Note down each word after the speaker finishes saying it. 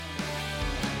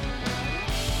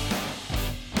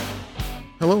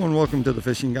Hello and welcome to the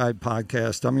Fishing Guide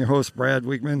Podcast. I'm your host, Brad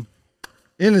Wiegmann,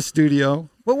 in the studio.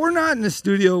 But we're not in the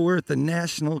studio. We're at the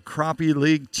National Crappie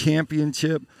League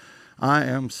Championship. I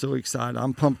am so excited.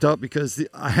 I'm pumped up because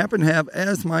I happen to have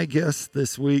as my guests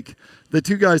this week the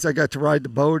two guys I got to ride the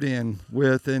boat in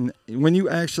with. And when you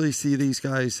actually see these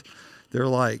guys, they're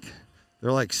like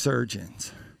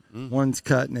surgeons. One's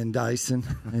cutting and dicing,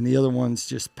 and the other one's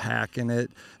just packing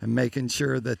it and making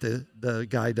sure that the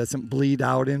guy doesn't bleed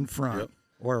out in front. Yep.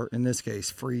 Or in this case,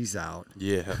 freeze out.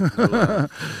 Yeah.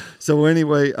 So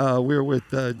anyway, we're with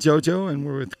JoJo and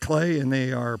we're with Clay, and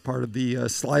they are part of the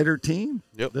slider team,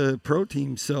 the pro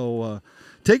team. So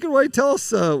take it away. Tell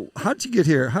us, how'd you get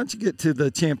here? How'd you get to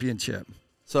the championship?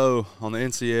 So on the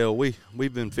NCL,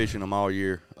 we've been fishing them all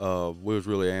year. We was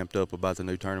really amped up about the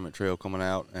new tournament trail coming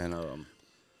out, and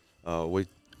we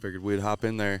figured we'd hop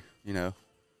in there,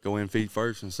 go in feet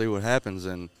first and see what happens.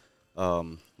 And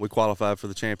we qualified for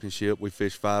the championship. We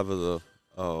fished 5 of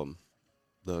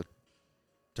the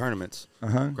tournaments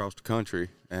across the country,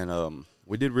 and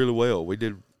we did really well. We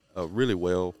did really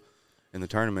well in the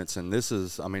tournaments, and this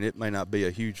is, it may not be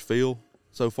a huge field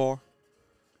so far.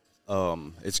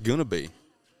 It's going to be,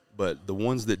 but the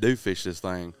ones that do fish this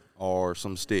thing are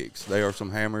some sticks. They are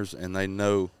some hammers, and they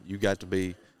know you got to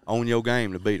be on your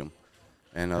game to beat them.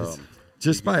 And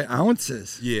just by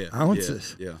ounces. Yeah.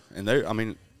 Ounces. Yeah.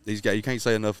 And these guys, you can't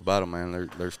say enough about them, man.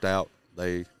 They're stout.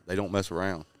 They don't mess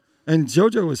around. And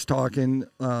JoJo was talking,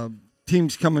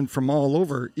 teams coming from all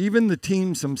over. Even the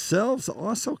teams themselves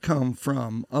also come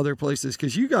from other places,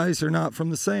 because you guys are not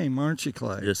from the same, aren't you,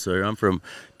 Clay? Yes, sir. I'm from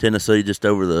Tennessee, just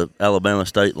over the Alabama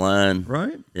state line.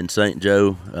 Right. In St.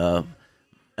 Joe.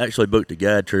 Actually booked a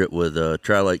guide trip with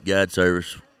Tri-Lake Guide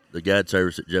Service, the guide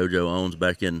service that JoJo owns,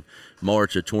 back in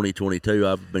March of 2022.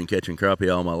 I've been catching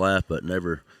crappie all my life, but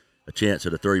never a chance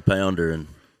at a 3-pounder, and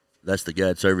that's the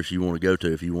guide service you want to go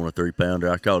to if you want a 3-pounder.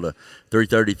 I caught a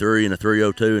 333 and a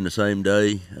 302 in the same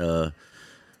day.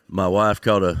 My wife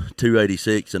caught a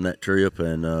 286 in that trip,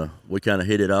 and we kind of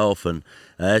hit it off. And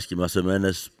I asked him, I said, man,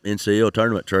 this NCL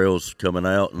tournament trail's coming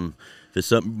out, and if it's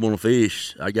something you want to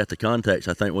fish, I got the contacts.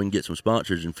 I think we can get some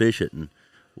sponsors and fish it. And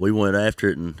we went after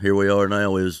it, and here we are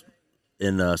now. We was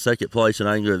in second place in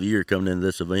Angler of the Year coming into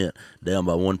this event, down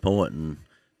by 1 point, and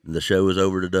the show is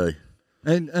over today.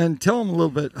 And tell them a little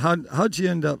bit, how'd you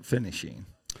end up finishing?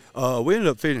 We ended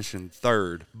up finishing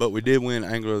 3rd, but we did win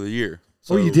Angler of the Year.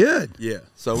 So, you did? Yeah.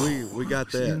 So we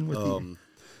got that.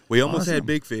 We almost had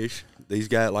big fish. These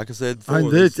guys, like I said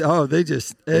before, they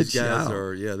just edged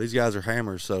out. These guys are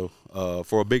hammers. So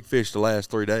for a big fish to last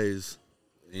 3 days,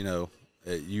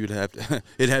 you'd have to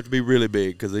it'd have to be really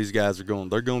big, because these guys they're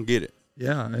going to get it.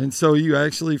 Yeah, and so you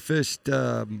actually fished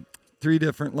 3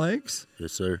 different lakes?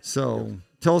 Yes, sir. So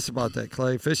tell us about that,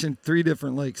 Clay. Fishing 3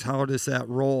 different lakes, how does that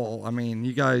roll?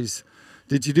 You guys,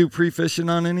 did you do pre-fishing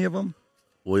on any of them?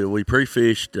 We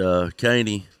pre-fished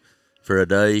Caney for a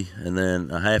day, and then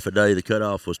a half a day. The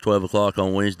cutoff was 12 o'clock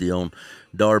on Wednesday on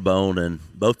Darbone, and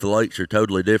both the lakes are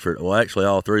totally different. Well, actually,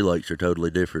 all 3 lakes are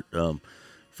totally different.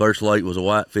 First lake was a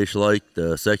whitefish lake.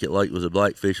 The second lake was a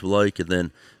blackfish lake, and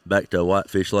then back to a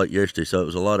whitefish lake yesterday. So it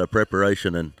was a lot of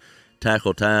preparation and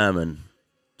tackle time and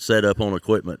set up on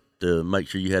equipment to make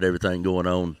sure you had everything going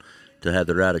on to have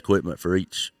the right equipment for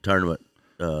each tournament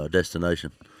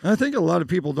destination. I think a lot of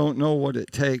people don't know what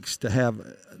it takes to have,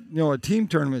 a team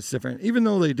tournament's different. Even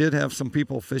though they did have some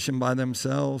people fishing by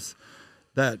themselves,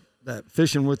 that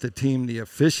fishing with the team, the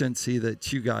efficiency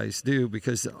that you guys do,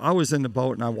 because I was in the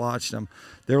boat and I watched them.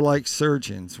 They're like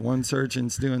surgeons. One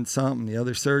surgeon's doing something, the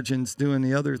other surgeon's doing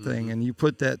the other thing, and you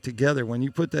put that together. When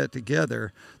you put that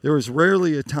together, there was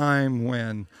rarely a time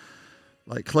when,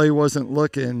 like, Clay wasn't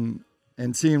looking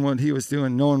and seeing what he was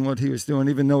doing, knowing what he was doing,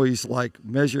 even though he's like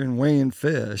measuring, weighing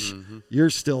fish, you're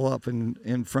still up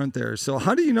in front there. So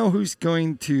how do you know who's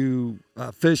going to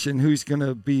fish and who's going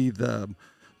to be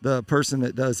the person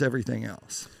that does everything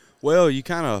else? Well, you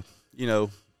kind of,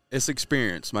 it's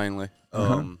experience mainly.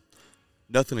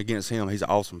 Nothing against him. He's an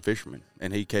awesome fisherman,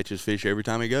 and he catches fish every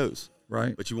time he goes.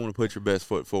 Right. But you want to put your best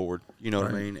foot forward. You know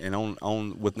what I mean? And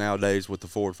on with nowadays with the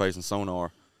forward-facing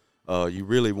sonar, you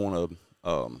really want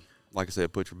to, like I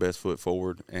said, put your best foot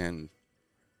forward. And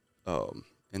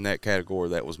in that category,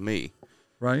 that was me.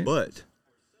 Right. But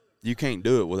you can't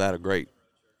do it without a great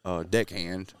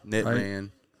deckhand, net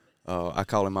man. I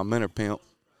call him my mentor pimp.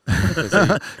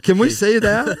 Can we say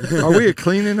that? Are we a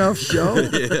clean enough show?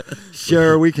 Yeah.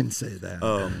 Sure, we can say that.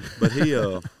 But he,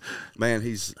 man,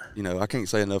 he's, I can't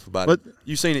say enough about it.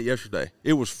 You seen it yesterday.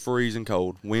 It was freezing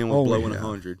cold. Wind was blowing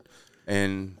 100.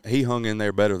 And he hung in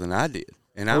there better than I did.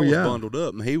 And I was bundled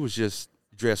up, and he was just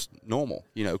dressed normal,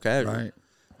 casual.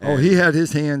 Oh, he had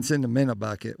his hands in the minnow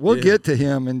bucket. We'll get to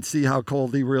him and see how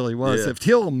cold he really was. If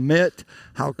he'll admit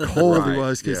how cold he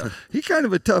was, because he kind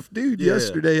of a tough dude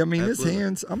yesterday. I mean, his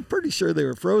hands, I'm pretty sure they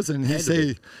were frozen. He'd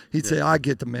say, I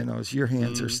get the minnows. Your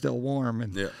hands are still warm.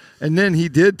 And then he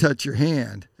did touch your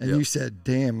hand, and you said,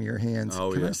 damn, your hands.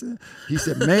 Oh, I say that? He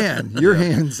said, man, your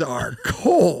hands are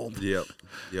cold. Yep.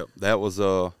 That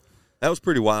was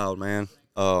pretty wild, man.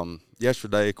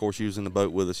 Yesterday, of course, you was in the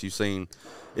boat with us. You seen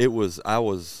I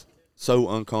was so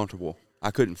uncomfortable.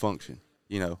 I couldn't function,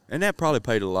 and that probably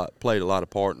played a lot of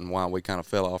part in why we kind of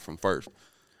fell off from first.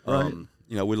 Right.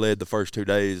 We led the first 2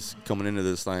 days coming into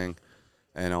this thing,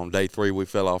 and on day 3 we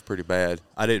fell off pretty bad.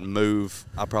 I didn't move.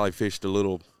 I probably fished a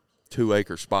little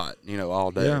 2-acre spot,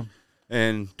 all day. Yeah.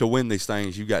 And to win these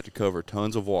things, you got to cover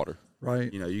tons of water.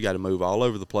 Right. You got to move all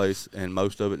over the place, and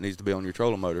most of it needs to be on your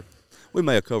trolling motor. We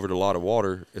may have covered a lot of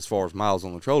water as far as miles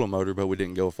on the trolling motor, but we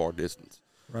didn't go a far distance.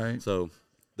 Right. So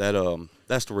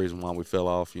that's the reason why we fell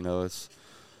off. It's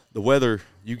the weather.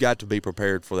 You got to be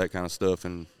prepared for that kind of stuff,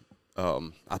 and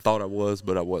I thought I was,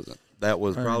 but I wasn't. That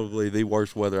was probably the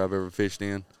worst weather I've ever fished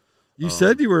in. You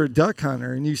said you were a duck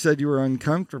hunter, and you said you were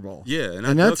uncomfortable. Yeah,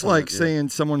 and that's like saying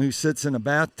someone who sits in a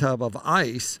bathtub of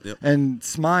ice and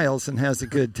smiles and has a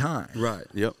good time. Right.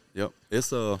 Yep.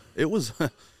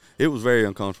 It was very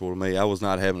uncomfortable to me. I was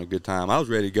not having a good time. I was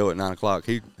ready to go at 9 o'clock.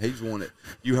 He's the one that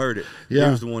you heard it. Yeah.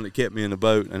 He was the one that kept me in the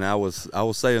boat, and I was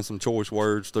saying some choice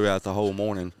words throughout the whole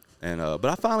morning. And but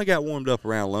I finally got warmed up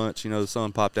around lunch. The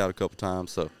sun popped out a couple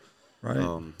times, so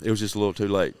it was just a little too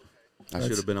late. I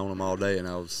should have been on them all day, and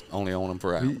I was only on them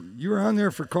for an hour. You were on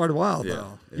there for quite a while,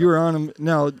 though. Yeah. You were on him.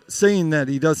 Now, saying that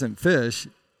he doesn't fish,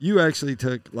 you actually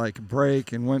took like a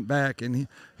break and went back, and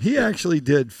he actually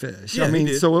did fish. Yeah, I mean,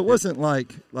 he did. so it wasn't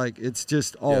like it's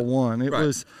just all one. It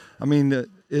was. I mean,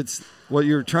 it's what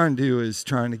you're trying to do is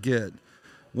trying to get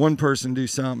one person do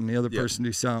something, the other person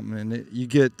do something, and you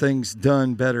get things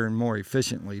done better and more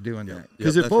efficiently doing that.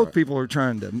 Because if both people are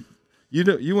trying to,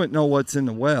 you wouldn't know what's in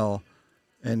the well.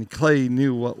 And Clay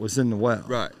knew what was in the well.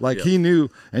 Right. Like he knew,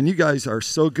 and you guys are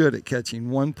so good at catching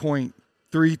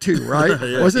 1.32, right?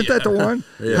 Wasn't that the one?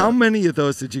 Yeah. How many of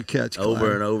those did you catch, Clay?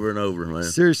 Over and over and over, man.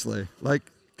 Seriously. Like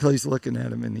Clay's looking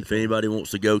at him. If anybody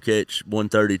wants to go catch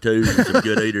 132 and some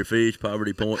good eater fish,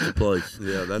 Poverty Point's the place.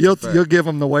 Yeah, that's a fact. You'll give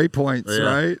them the waypoints,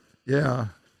 right? Yeah.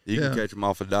 You can catch them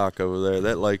off a dock over there.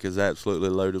 That lake is absolutely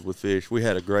loaded with fish. We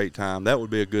had a great time. That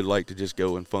would be a good lake to just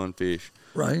go and fun fish.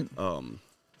 Right.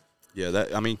 Yeah,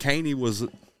 Caney was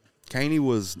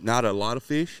not a lot of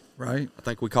fish. Right. I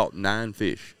think we caught 9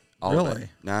 fish all Really? day.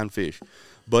 9 fish.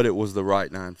 But it was the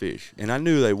right 9 fish. And I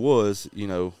knew they was,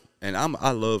 and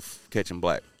I love catching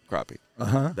black crappie.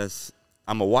 Uh-huh.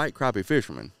 I'm a white crappie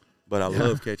fisherman, but I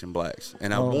love catching blacks.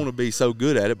 And I want to be so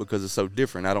good at it because it's so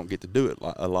different. I don't get to do it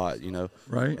a lot,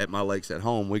 Right. At my lakes at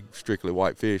home, we strictly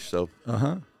white fish, so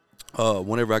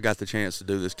whenever I got the chance to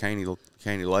do this Caney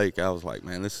Lake, I was like,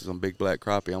 man, this is some big black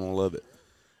crappie. I'm going to love it.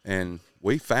 And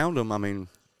we found them,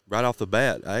 right off the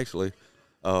bat, actually.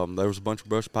 There was a bunch of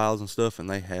brush piles and stuff, and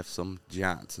they have some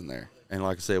giants in there. And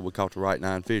like I said, we caught the right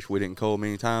 9 fish. We didn't call them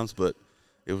many times, but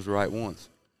it was the right ones.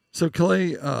 So,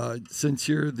 Clay, since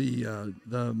you're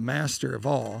the master of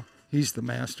all, he's the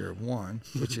master of one,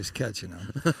 which is catching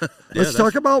them. Let's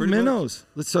talk about minnows.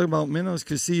 Let's talk about minnows,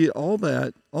 because see, all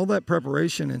that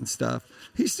preparation and stuff,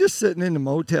 he's just sitting in the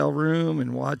motel room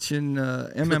and watching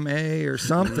MMA or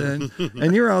something,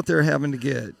 and you're out there having to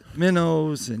get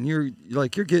minnows, and you're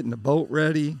getting the boat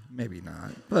ready. Maybe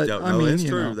not, but that's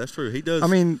true. That's true. He does.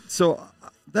 So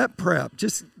that prep,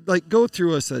 just like go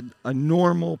through us a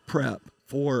normal prep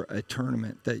for a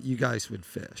tournament that you guys would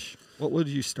fish. What would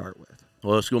you start with?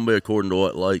 Well, it's going to be according to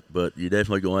what lake, but you're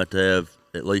definitely going to have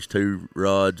at least 2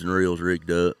 rods and reels rigged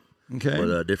up. Okay.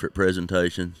 With different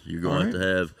presentations. You're going to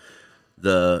have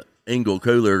the Engle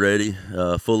cooler ready,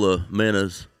 full of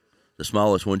minnows, the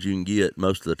smallest ones you can get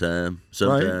most of the time.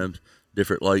 Sometimes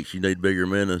different lakes you need bigger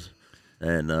minnows,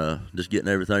 and just getting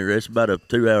everything ready. It's about a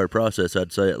 2-hour process,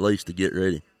 I'd say, at least to get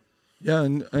ready. Yeah,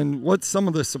 and what's some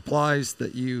of the supplies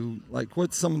that you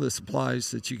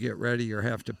get ready or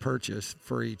have to purchase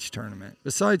for each tournament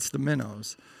besides the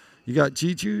minnows? You got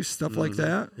G-Juice, stuff like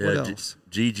that? Yeah, what else?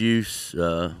 G-Juice,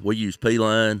 we use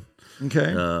P-Line.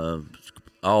 Okay.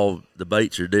 All the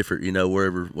baits are different,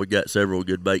 wherever. We got several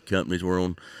good bait companies we're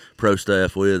on pro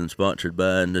staff with and sponsored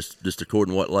by, and just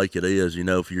according to what lake it is,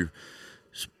 if you're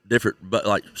different, but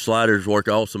like sliders work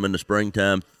awesome in the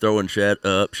springtime, throwing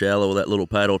up shallow with that little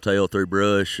paddle tail through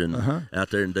brush, and out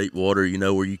there in deep water,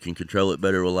 where you can control it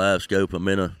better with live scope.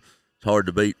 It's hard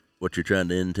to beat what you're trying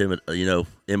to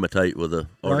imitate with a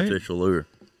artificial lure.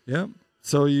 Yep.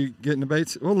 So you getting the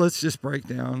baits? Well, let's just break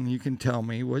down. You can tell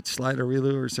me which slider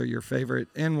lures are your favorite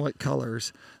and what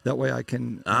colors. That way I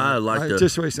can.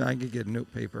 Just wait so I can get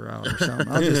notebook out or something.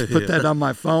 I'll just put that on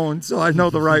my phone so I know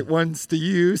the right ones to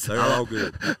use. They're all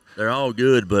good. They're all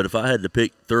good, but if I had to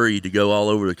pick 3 to go all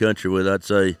over the country with, I'd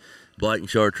say black and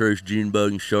chartreuse, June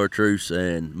bug and chartreuse,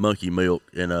 and monkey milk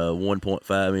in a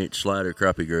 1.5-inch slider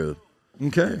crappie grub.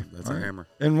 Okay, yeah, that's a hammer.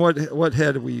 And what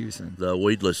head are we using? The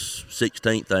weedless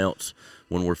 16th ounce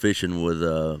when we're fishing with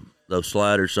those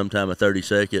sliders. Sometime a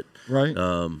 32nd. Right.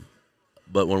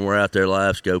 But when we're out there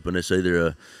live scoping, it's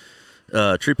either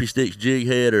a Trippy Sticks jig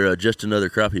head or just another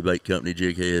crappie bait company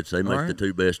jig heads. They make the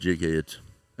 2 best jig heads.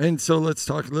 And so let's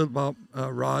talk a little about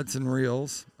rods and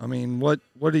reels. I mean, what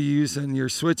are you using? You're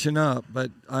switching up, but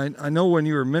I know when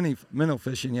you were minnow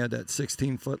fishing, you had that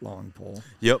 16-foot long pole.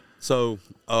 Yep. So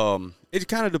it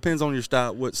kind of depends on your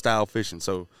style, what style fishing.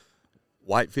 So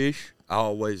whitefish, I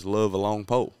always love a long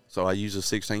pole. So I use a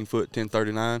 16-foot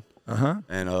 1039.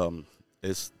 And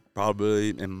it's probably,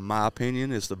 in my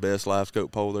opinion, it's the best live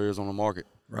scope pole there is on the market.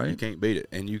 Right. You can't beat it,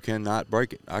 and you cannot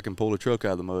break it. I can pull a truck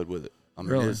out of the mud with it. I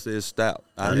mean, really? It's stout.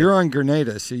 You're on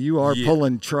Grenada, so you are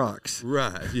pulling trucks.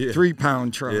 Right, yeah.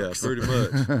 3-pound trucks. Yeah, pretty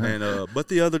much. And but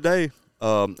the other day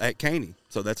at Caney,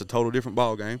 so that's a total different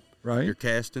ball game. Right. You're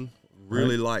casting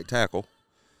really light tackle.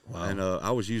 Wow. And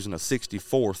I was using a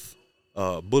 64th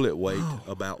bullet weight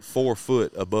about 4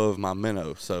 foot above my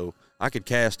minnow. So I could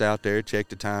cast out there, check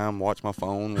the time, watch my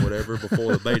phone, whatever,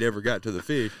 before the bait ever got to the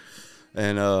fish.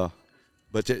 And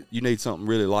but you need something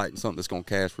really light and something that's going to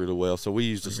cast really well. So we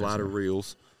used the slider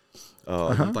reels.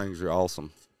 Them things are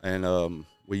awesome. And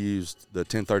we used the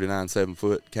 1039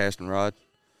 7-foot casting rod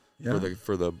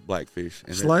for the blackfish.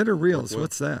 And slider reels,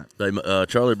 what's that? They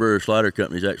Charlie Brewer Slider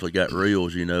Company's actually got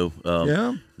reels, you know.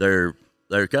 They're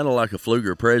kind of like a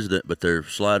Fluger President, but they're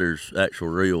Slider's actual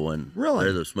reel, and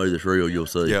they're the smoothest reel you'll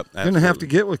see. Yep, I'm going to have to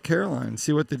get with Caroline and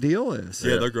see what the deal is.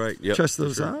 Yeah, they're great. Yep, test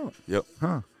those out. Yep.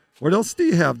 Huh. What else do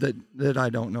you have that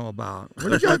I don't know about? What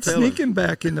do you got sneaking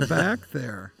back in the back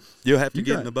there? You'll have to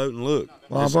get in the boat and look.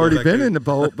 Well, I've already been in the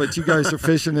boat, but you guys are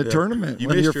fishing a tournament.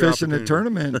 When you're fishing a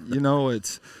tournament, you know,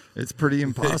 it's pretty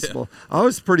impossible. I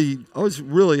was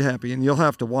really happy, and you'll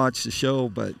have to watch the show,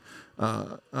 but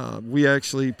we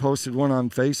actually posted one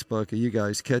on Facebook of you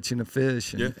guys catching a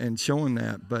fish and showing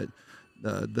that. But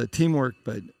the teamwork,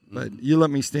 but you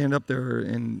let me stand up there,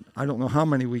 and I don't know how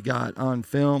many we got on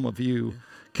film of you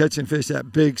catching fish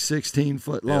that big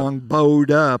 16-foot long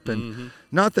bowed up, and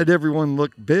not that everyone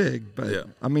looked big, but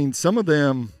I mean some of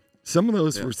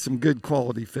those were some good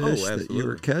quality fish that you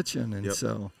were catching, and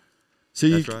so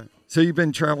you've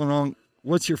been traveling on.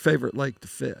 What's your favorite lake to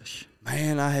fish?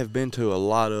 Man, I have been to a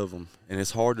lot of them, and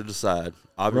it's hard to decide.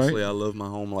 Obviously, I love my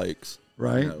home lakes.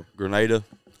 Right. You know, Grenada,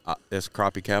 that's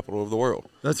crappie capital of the world.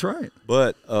 That's right.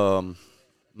 But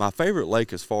my favorite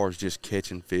lake as far as just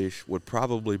catching fish would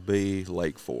probably be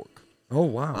Lake Fork. Oh,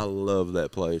 wow. I love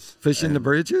that place. Fishing the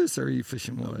bridges, or are you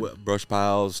fishing what? Brush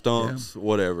piles, stumps,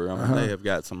 whatever. I mean, they have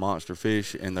got some monster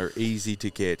fish, and they're easy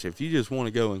to catch. If you just want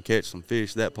to go and catch some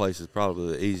fish, that place is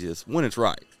probably the easiest, when it's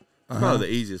right. It's probably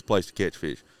the easiest place to catch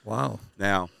fish. Wow.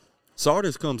 Now,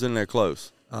 Sardis comes in there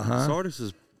close. Sardis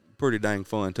is pretty dang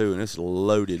fun, too, and it's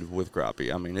loaded with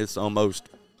crappie. I mean, it's almost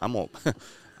 –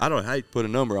 I don't hate to put a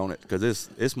number on it because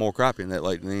it's more crappie in that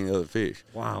lake than any other fish.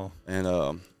 Wow. And,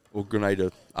 well,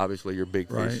 Grenada, obviously, your big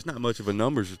fish. It's not much of a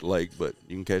numbers lake, but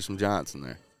you can catch some giants in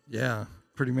there. Yeah,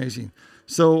 pretty amazing.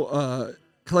 So,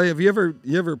 Clay, have you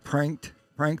ever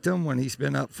pranked him when he's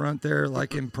been up front there,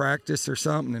 like in practice or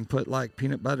something, and put like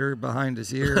peanut butter behind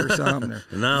his ear or something, or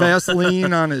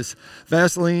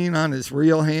Vaseline on his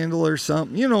reel handle or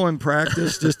something, you know, in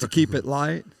practice just to keep it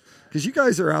light? Because you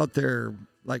guys are out there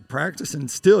like practicing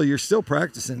you're still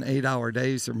practicing 8-hour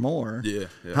days or more. Yeah.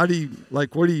 How do you,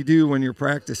 like, what do you do when you're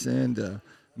practicing to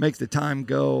make the time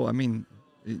go? I mean,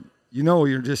 you know,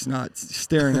 you're just not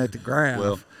staring at the graph.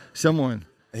 Well,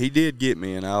 he did get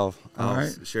me, and I'll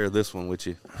share this one with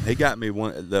you. He got me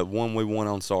the one we won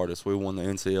on Sardis. We won the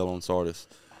NCL on Sardis.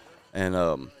 And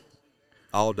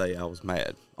all day I was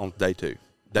mad on day 2.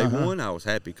 Day 1, I was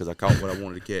happy because I caught what I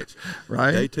wanted to catch.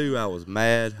 Right. Day 2, I was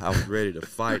mad. I was ready to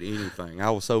fight anything. I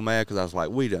was so mad because I was like,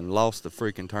 we done lost the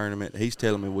freaking tournament. He's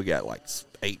telling me we got like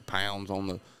 8 pounds on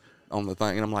the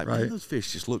thing. And I'm like, man, those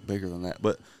fish just look bigger than that.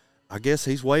 But I guess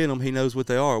he's weighing them. He knows what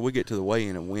they are. We get to the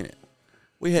weigh-in and win it.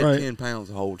 We had 10 pounds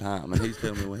the whole time, and he's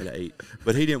telling me we had 8.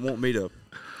 But he didn't want me to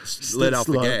let off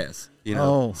the gas, you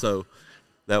know. So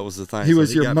that was the thing. He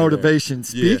was your motivation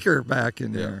speaker back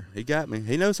in there. He got me.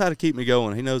 He knows how to keep me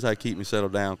going. He knows how to keep me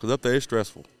settled down, because up there it's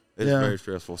stressful. It's very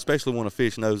stressful, especially when a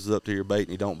fish noses up to your bait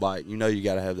and he don't bite. You know you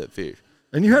got to have that fish.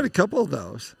 And you had a couple of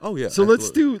those. Oh yeah. So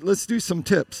absolutely. let's do some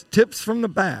tips. Tips from the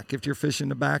back if you're fishing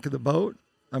the back of the boat.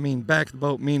 I mean, back of the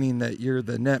boat meaning that you're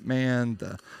the net man,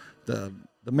 the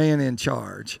man in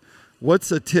charge.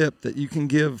 What's a tip that you can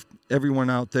give everyone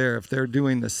out there if they're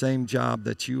doing the same job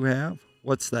that you have?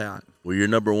 What's that? Well, your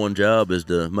number one job is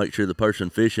to make sure the person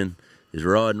fishing his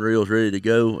rod and reel's ready to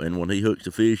go, and when he hooks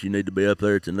the fish, you need to be up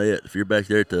there at the net. If you're back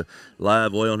there at the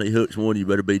live well and he hooks one, you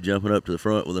better be jumping up to the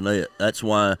front with the net. That's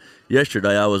why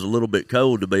yesterday I was a little bit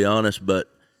cold, to be honest, but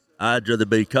I'd rather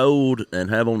be cold and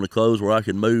have on the clothes where I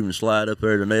can move and slide up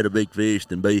there to net a big fish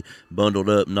than be bundled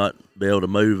up and not be able to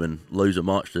move and lose a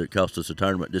monster that cost us a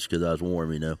tournament just because I was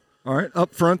warm, you know. All right,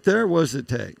 up front there, what does it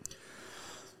take?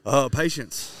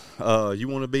 Patience. You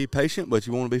want to be patient, but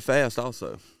you want to be fast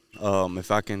also.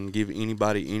 If I can give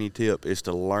anybody any tip, it's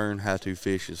to learn how to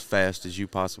fish as fast as you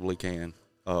possibly can.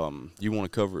 You want to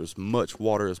cover as much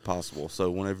water as possible.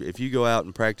 So if you go out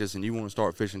and practice and you want to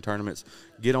start fishing tournaments,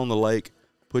 get on the lake,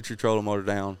 put your trolling motor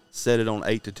down, set it on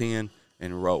 8 to 10,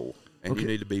 and roll. And you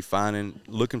need to be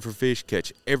looking for fish,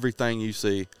 catch everything you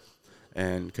see,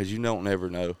 and because you don't never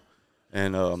know.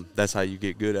 And that's how you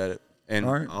get good at it. And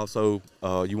also,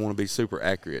 you want to be super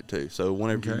accurate, too. So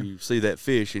whenever you see that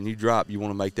fish and you drop, you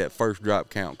want to make that first drop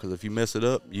count. Because if you mess it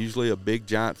up, usually a big,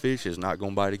 giant fish is not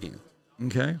going to bite again.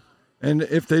 Okay. And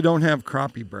if they don't have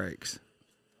crappie breaks,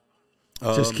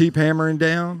 just keep hammering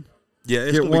down? Yeah,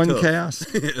 it's get gonna one be tough.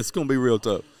 cast? It's going to be real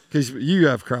tough. Because you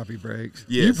have crappie breaks.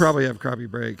 Yes. You probably have crappie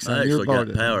breaks on I your actually boat.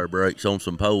 got power brakes on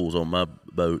some poles on my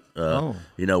boat.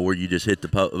 You know, where you just hit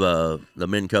the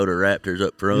Minn Kota Raptors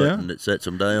up front and it sets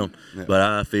them down. Yeah. But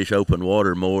I fish open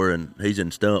water more, and he's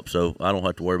in stumps, so I don't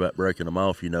have to worry about breaking them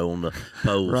off, you know, on the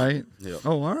poles. Right. Yep.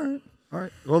 Oh, all right. All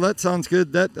right. Well, that sounds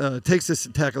good. That takes us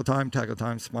to Tackle Time. Tackle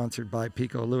Time sponsored by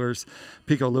PICO Lures.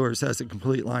 PICO Lures has a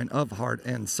complete line of hard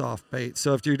and soft bait.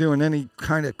 So if you're doing any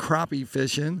kind of crappie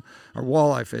fishing or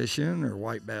walleye fishing or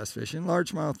white bass fishing,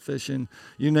 largemouth fishing,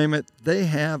 you name it, they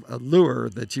have a lure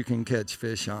that you can catch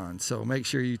fish on. So make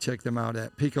sure you check them out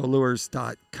at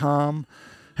picolures.com.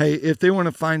 Hey, if they want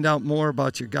to find out more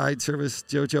about your guide service,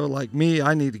 JoJo, like me,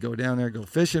 I need to go down there, go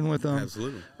fishing with them.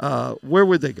 Absolutely. Where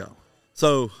would they go?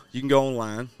 So you can go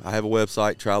online. I have a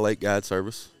website, Tri-Lake Guide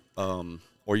Service,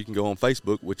 or you can go on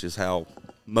Facebook, which is how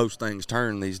most things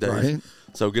turn these days. Right.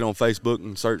 So get on Facebook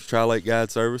and search Tri-Lake Guide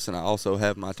Service, and I also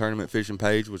have my tournament fishing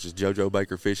page, which is JoJo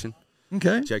Baker Fishing.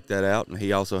 Okay. Check that out, and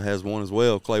he also has one as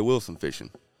well, Clay Wilson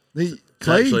Fishing. It's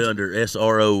actually under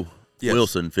SRO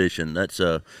Wilson Fishing. That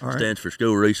stands for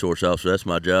School Resource Officer. That's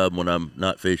my job when I'm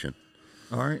not fishing.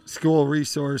 All right. School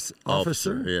Resource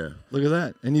Officer. Yeah. Look at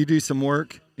that. And you do some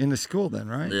work in the school then,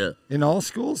 right? Yeah. In all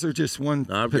schools or just one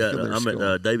particular school?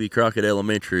 I'm at Davy Crockett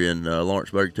Elementary in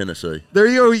Lawrenceburg, Tennessee. There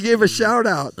you go. You gave a shout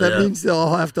out. That means they'll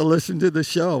all have to listen to the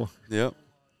show. Yep.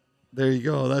 There you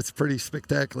go. That's pretty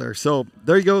spectacular. So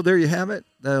there you go. There you have it.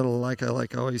 That'll, like I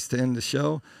always to end the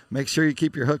show, make sure you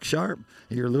keep your hook sharp,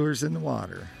 your lures in the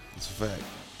water. That's a fact.